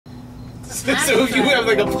So you have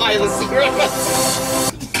like a pile of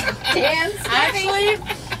cigarettes. Actually,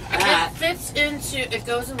 it fits into. It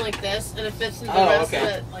goes in like this, and it fits into the rest of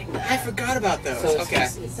it like that. I forgot about those. So okay.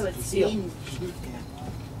 So it's sealed.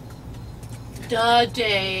 Duh,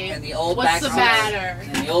 Dave. And the old What's the matter?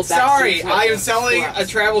 And the old Sorry, I am selling a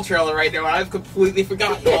travel trailer right now, and I've completely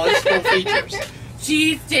forgotten all its full features.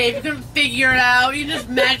 Jeez, Dave, you couldn't figure it out. You just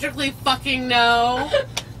magically fucking know.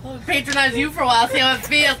 I'll patronize you for a while, see how it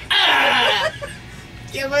feels. Ah!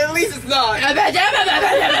 Yeah, but at least it's not.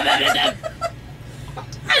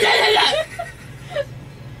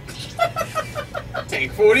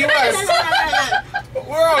 Take 40 west.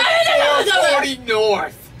 We're on 440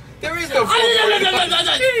 north. There is no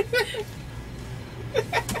 440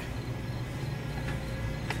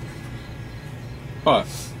 What?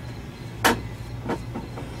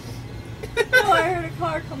 Oh, I heard a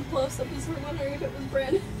car come close. I was wondering if it was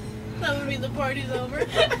Brandon. That would mean the party's over.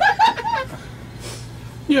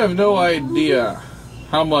 You have no idea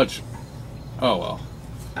how much. Oh well.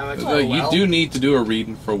 How much? You do need to do a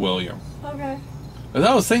reading for William. Okay. As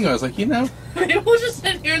I was thinking, I was like, We'll just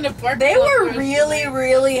sit here in the park. They were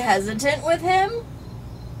really hesitant with him.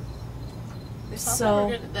 They thought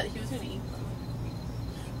So that he was going to eat them.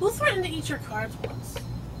 Who threatened to eat your cards once?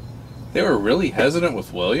 they were really hesitant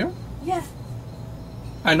with William. yeah,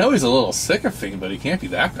 I know he's a little sycophant, but he can't be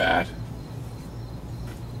that bad.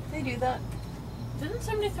 they do that. Didn't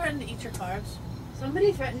somebody threaten to eat your cards?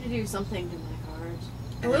 Somebody threatened to do something to my cards.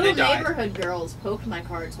 The And then little they died. neighborhood girls poked my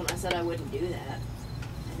cards when I said I wouldn't do that.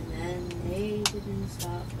 And then they didn't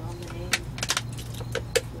stop vomiting.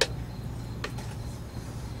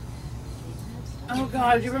 Oh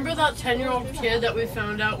god, do you remember that 10-year-old kid that we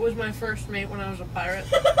found out was my first mate when I was a pirate?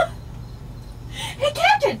 Hey,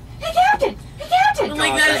 Captain! Hey, Captain! Hey, Captain! I'm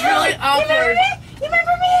like, that is really awkward. You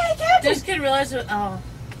remember me? Hey, Captain! This kid realized it. Oh.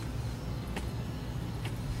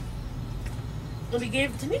 Well,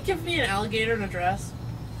 didn't he give me an alligator and a dress?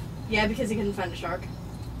 Yeah, because he couldn't find a shark.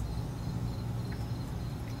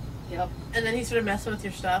 Yep. And then he started messing with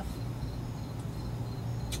your stuff?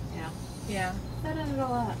 Yeah. Yeah. That ended a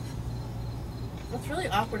lot. It's really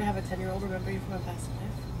awkward to have a 10-year-old remember you from a past life.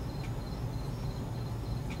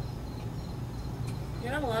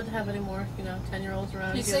 You're not allowed to have any more, 10-year-olds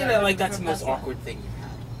around. You here say that like remember that's the from a most past life. awkward thing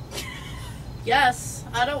you've had. Yes.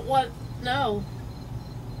 I don't want... No.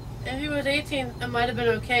 If he was 18, it might have been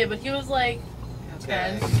okay, but he was like...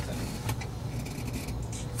 Okay.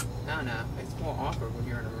 10. No. It's more awkward when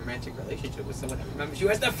you're in a romantic relationship with someone that remembers you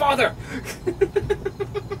as their father.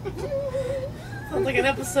 Sounds like an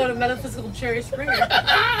episode of Metaphysical Cherry Springer.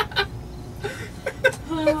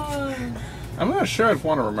 I'm not sure I'd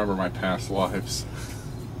want to remember my past lives.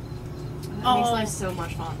 That makes life so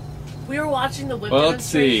much fun. We were watching the whip Well, let's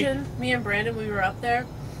see. demonstration. Me and Brandon, we were up there.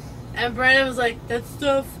 And Brandon was like, that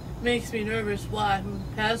stuff makes me nervous. Why?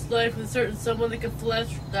 Past life with certain someone that could flay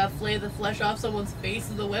the flesh off someone's face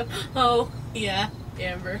in the whip. Oh, yeah,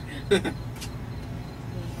 Amber.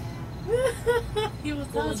 He was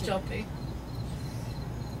a little jumpy.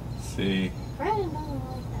 See. Brandon doesn't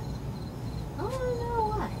like that. I don't know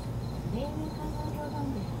why. Maybe because I drove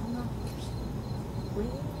on me. I'm not first. Way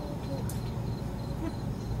too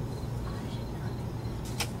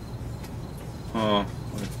Oh, hot.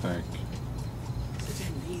 I think. It's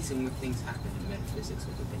amazing when things happen in metaphysics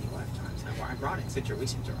within many lifetimes. How ironic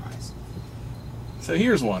situations arise. So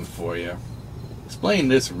here's one for you. Explain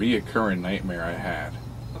this reoccurring nightmare I had.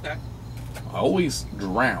 Okay. I always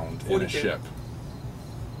drowned in a 42. ship.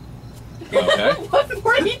 Okay. What,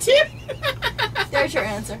 42? There's your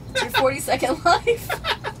answer. It's your 40-second life.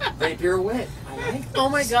 Rapier wit. I like Oh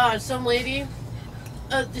my god, some lady,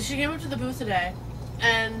 she came up to the booth today,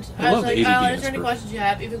 and I I was love like, ADD oh, is there any expert. questions you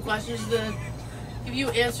have? Even questions give you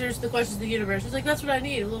answers to the questions of the universe. She's like, that's what I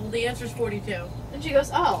need. Well, the answer's 42. And she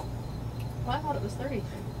goes, oh. Well, I thought it was 33.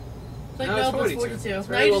 It's like, No, no, it's it's 42. 42. It's Now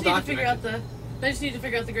very you well just need to figure out documented. now you just need to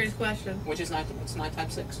figure out the greatest question. Which is 9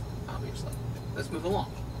 times 6, obviously. Let's move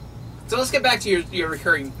along. So let's get back to your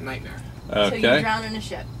recurring nightmare. So you Okay. drown in a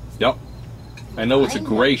ship. Yep. I know it's a I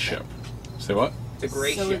gray know. ship. Say what? It's a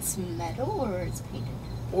gray So ship. it's metal or it's painted?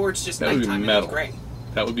 Or it's just That would be nighttime and metal. it's gray.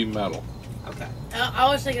 That would be metal. Okay. I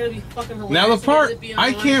was thinking it'd be fucking hilarious. Now the to part be on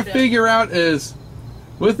I one can't ship. figure out is,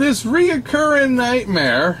 with this reoccurring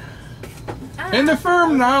nightmare, and the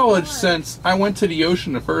firm knowledge since I went to the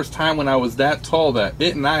ocean the first time when I was that tall that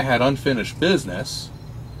it and I had unfinished business,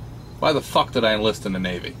 why the fuck did I enlist in the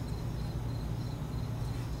Navy?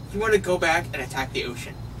 You want to go back and attack the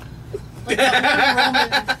ocean. Like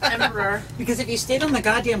that one Roman emperor. Because if you stayed on the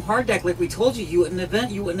goddamn hard deck like we told you, you wouldn't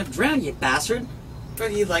have drowned, you bastard.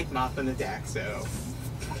 But he liked mopping the deck, so...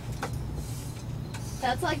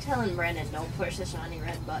 That's like telling Brandon, don't push the shiny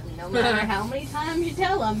red button. No matter how many times you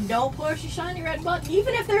tell him, don't push the shiny red button.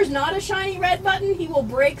 Even if there's not a shiny red button, he will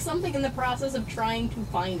break something in the process of trying to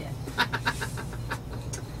find it.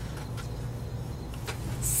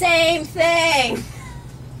 Same thing.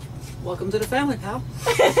 Welcome to the family, pal.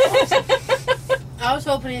 I was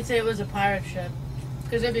hoping he'd say it was a pirate ship.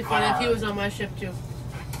 Because it'd be funny if he was on my ship too.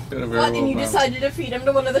 What, and you decided to feed him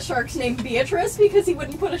to one of the sharks named Beatrice because he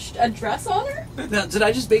wouldn't put a dress on her? Now, did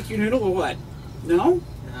I just bake your noodle or what? No?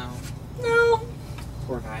 No. No.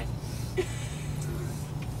 Poor guy. It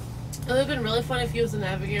would have been really funny if he was the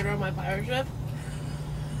navigator on my pirate ship.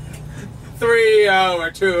 3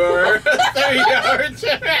 hour tour. 3 hour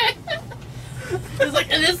trip. It's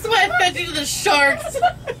like, and this is why I fed you to the sharks.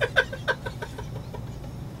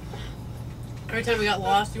 Every time we got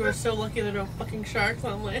lost, you were so lucky there were no fucking sharks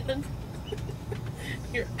on land.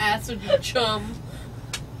 Your ass would be chum.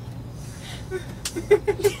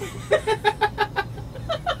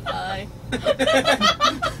 Hi.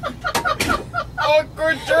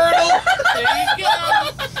 Awkward turtle. There you go.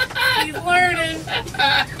 He's learning.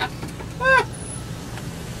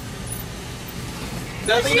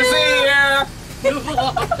 Nothing to see here. Move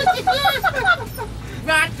along.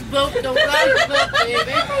 Rock the boat, don't rock the boat,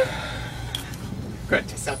 baby. Good.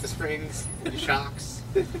 Test out the springs, the shocks.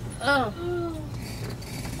 Oh.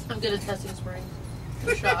 I'm good at testing springs.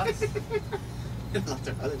 The shocks. Lots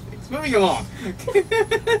of other things. Moving along.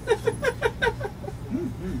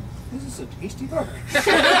 This is a tasty burger.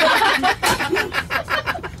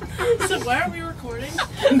 So why aren't we recording?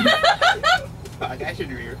 Fuck, I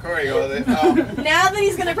shouldn't be recording all this. Oh. Now that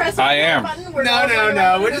he's gonna press the I am. button, we're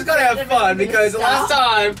No. We're just gonna have fun because the last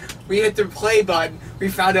time we hit the play button, we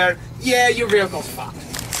found out, yeah, your vehicle's fucked.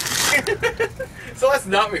 So let's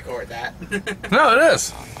not record that. No, it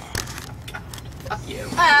is. Fuck you.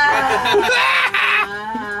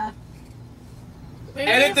 Maybe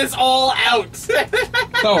Edit this all out.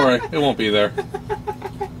 Don't worry, it won't be there.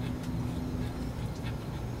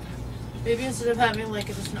 Maybe instead of having like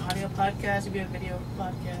just an audio podcast, it'd be a video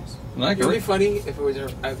podcast. I It would be agree. funny if it was a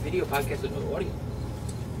video podcast with no audio.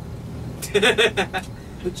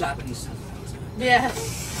 With Japanese subtitles. Yeah.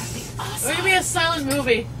 That'd be Or awesome. maybe a silent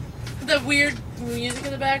movie. With the weird music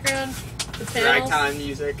in the background. The panels. Ragtime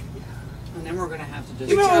music. And then we're gonna have to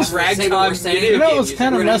just You know, say what ragtime we're saying. video You know game what's music.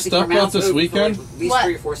 kind of We're gonna have to messed keep our up about mouths this open for, weekend? like, at least What?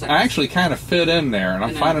 3 or 4 seconds. I actually kind of fit in there, and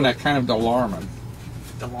I'm I know. finding that kind of alarming.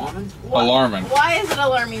 The lawman? Alarming. Why is it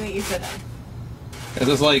alarming that you fit in? Is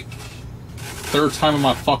this like third time in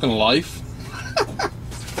my fucking life?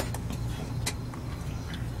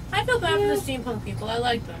 I feel bad for the steampunk people. I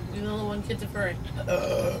like them. Even though the one kid's a furry.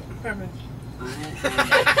 Perfect.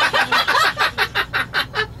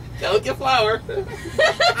 Delicate flower.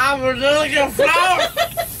 I'm a delicate flower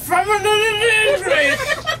from another tree.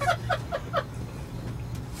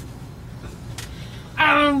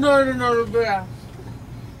 I'm not another bear.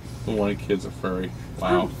 The one kid's a furry.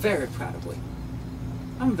 I'm Wow. very proud of Lee.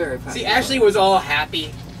 I'm very proud See, of Ashley was all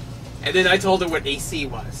happy, and then I told her what AC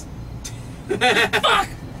was. Fuck!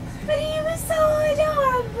 But he was so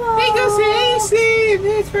adorable. Hey, go see AC.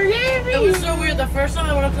 It's for It was so weird. The first time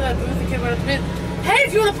I went up to that booth, the kid went up to me. Hey,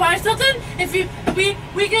 if you want to buy something,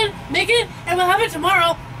 we can make it and we'll have it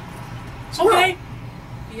tomorrow. Okay.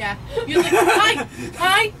 Yeah. He was like,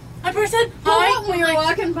 hi, person, hi. Well, when we were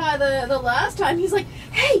walking by the last time, he's like,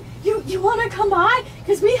 hey, you want to come by?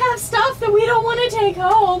 Because we have stuff that we don't want to take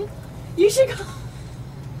home. You should come.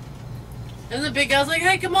 And the big guy's like,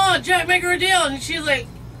 hey, come on, Jack, make her a deal. And she's like,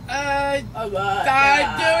 I'm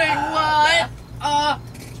doing what? I'll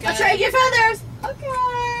trade you feathers. Okay.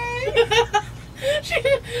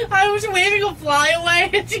 I was waving a fly away,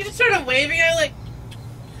 and she just started waving. I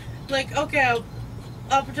like, okay,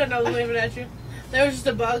 I'll pretend I was waving at you. There was just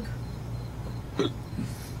a bug.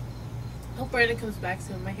 Hope Brandon comes back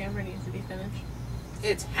soon. My hammer needs to be finished.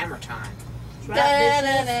 It's hammer time.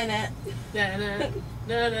 Da-da-da-da.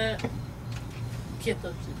 Da-da-da-da. Get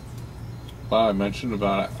those shits. Wow, I mentioned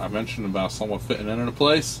about someone fitting in a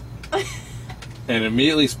place, and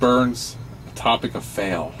immediately spurns a topic of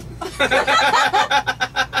fail.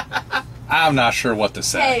 I'm not sure what to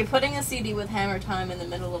say. Hey, putting a CD with Hammer Time in the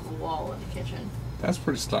middle of a wall in the kitchen. That's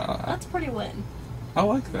pretty stylish. That's pretty win. I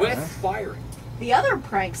like that. With firing. The other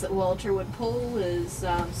pranks that Walter would pull is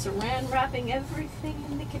saran wrapping everything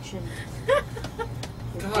in the kitchen.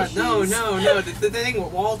 God, no. The thing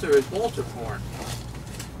with Walter is Walter porn.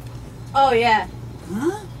 Oh, yeah.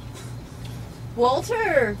 Huh?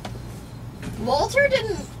 Walter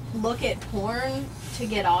didn't look at porn to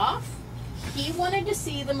get off. He wanted to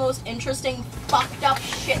see the most interesting fucked up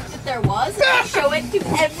shit that there was and show it to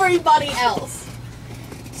everybody else.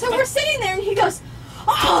 So we're sitting there, and he goes,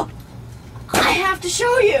 "Oh, I have to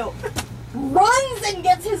show you." Runs and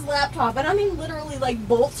gets his laptop, and I mean literally like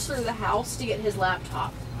bolts through the house to get his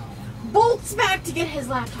laptop. Bolts back to get his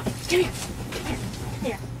laptop. Come here.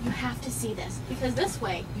 Here. You have to see this, because this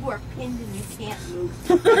way you are pinned and you can't move.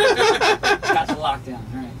 Got the lockdown.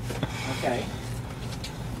 All right. Okay.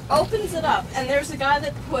 Opens it up, and there's a guy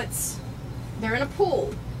that puts. They're in a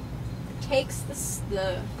pool. Takes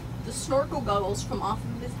the snorkel goggles from off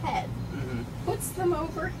of his head, puts them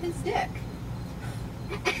over his dick,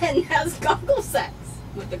 and has goggle sex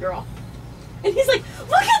with the girl. And he's like,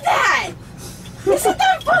 "Look at that! Isn't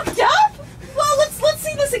that fucked up? Well, let's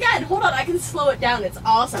see this again. Hold on, I can slow it down. It's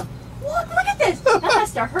awesome. Look at this. That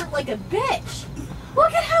has to hurt like a bitch.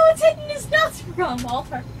 Look at how it's hitting his nuts." We're going,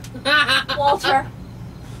 Walter, I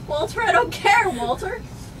don't care, Walter.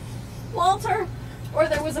 Or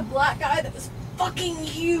there was a black guy that was fucking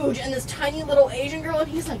huge, and this tiny little Asian girl, and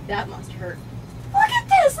he's like, "That must hurt. Look at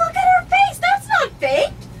this. Look at her face. That's not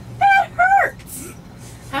fake. That hurts."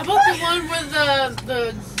 How about the one where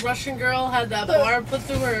the Russian girl had that bar put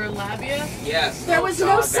through her labia? Yes. There was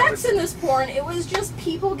no sex in this porn. It was just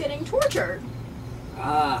people getting tortured.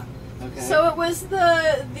 Ah. Okay. So it was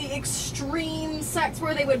the extreme sex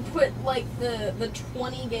where they would put like the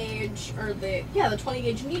 20 gauge or the 20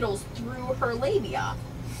 gauge needles through her labia.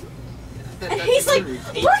 And he's like,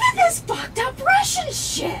 "Look at this fucked up Russian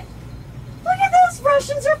shit. Look at those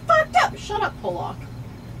Russians are fucked up." Shut up, Polak.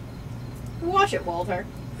 Watch it, Walter.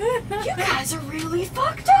 You guys are really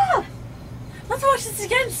fucked up. Let's watch this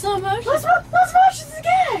again, slow motion. Let's watch this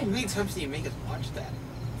How again. many times do you make us watch that?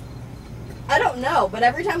 I don't know, but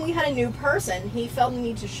every time we had a new person, he felt the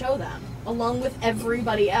need to show them, along with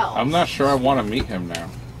everybody else. I'm not sure I want to meet him now.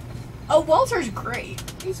 Oh, Walter's great.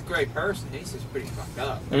 He's a great person. He's just pretty fucked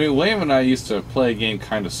up. I mean, William and I used to play a game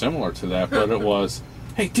kind of similar to that, but it was,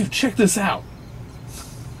 "Hey, dude, check this out."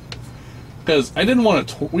 Because I didn't want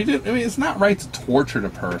to. I mean, it's not right to torture the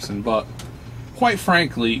person, but quite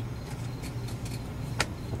frankly,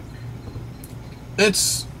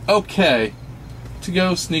 it's okay to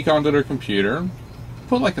go sneak onto their computer,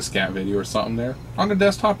 put like a scat video or something there on the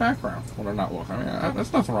desktop background when they're not looking. I mean,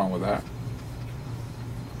 there's nothing wrong with that.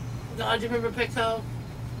 God, do you remember Pixel?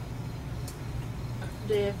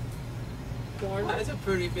 The porn? That's a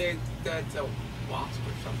pretty big wasp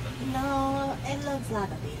or something. No, it looks like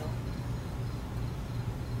a beetle.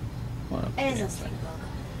 Well, It's a stink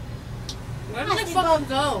bug. Where did they fucking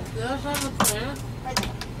go? Did they have a planet? Right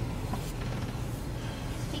there.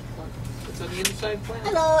 Stink bug. It's on the inside planet.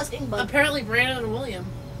 Hello, stink bug. Apparently Brandon and William.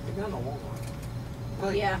 They're down to Walmart.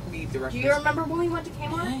 Well, Yeah. Need Do directions. you remember when we went to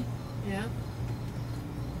Kmart? Yeah.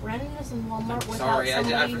 Brennan is in Walmart without Sorry, I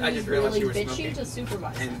somebody just who's realized really you were bitchy smoking. to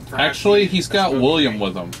supervise. And perhaps actually, you- he's got that's William okay.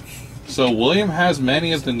 with him, so William has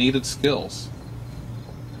many of the needed skills.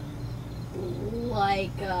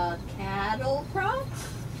 Like a cattle prod?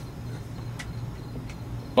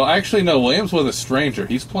 Well, actually, no. William's with a stranger.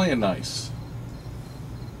 He's playing nice.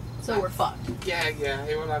 So we're fucked. Yeah.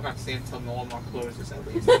 Hey, we're not about to stay until the Walmart closes at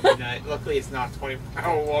least midnight. Luckily, it's not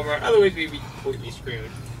 24-hour Walmart. Otherwise, we'd be completely screwed.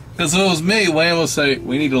 Because if it was me, William would say,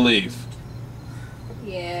 "We need to leave."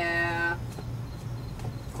 Yeah.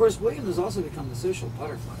 Of course, William has also become the social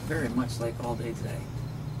butterfly, very much like All Day Today.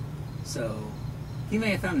 So, he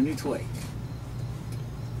may have found a new toy.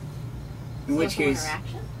 In which Social case,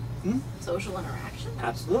 interaction? Social interaction?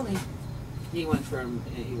 absolutely, he went from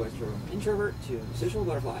introvert to social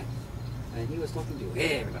butterfly, and he was talking to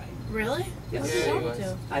everybody. Really? Yes. What's Yeah, he he talking was.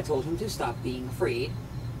 to? I told him to stop being afraid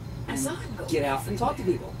I and saw him go get out and talk to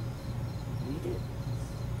everywhere. people. And he did.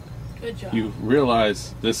 Good job. You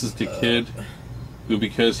realize this is the kid who,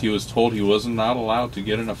 because he was told he was not allowed to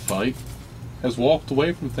get in a fight, has walked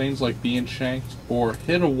away from things like being shanked or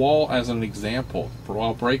hit a wall as an example for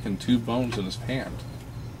while breaking 2 bones in his hand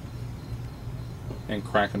and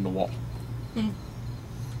cracking the wall. I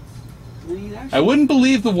mean, I actually, wouldn't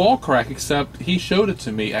believe the wall crack, except he showed it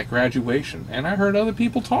to me at graduation, and I heard other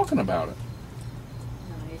people talking about it.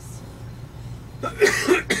 Nice.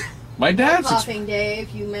 My dad's Coughing,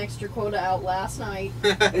 Dave. You maxed your quota out last night.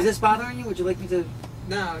 is this bothering you? Would you like me to?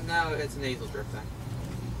 No, it's a nasal drip thing.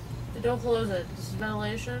 Don't close it. This is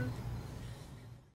ventilation.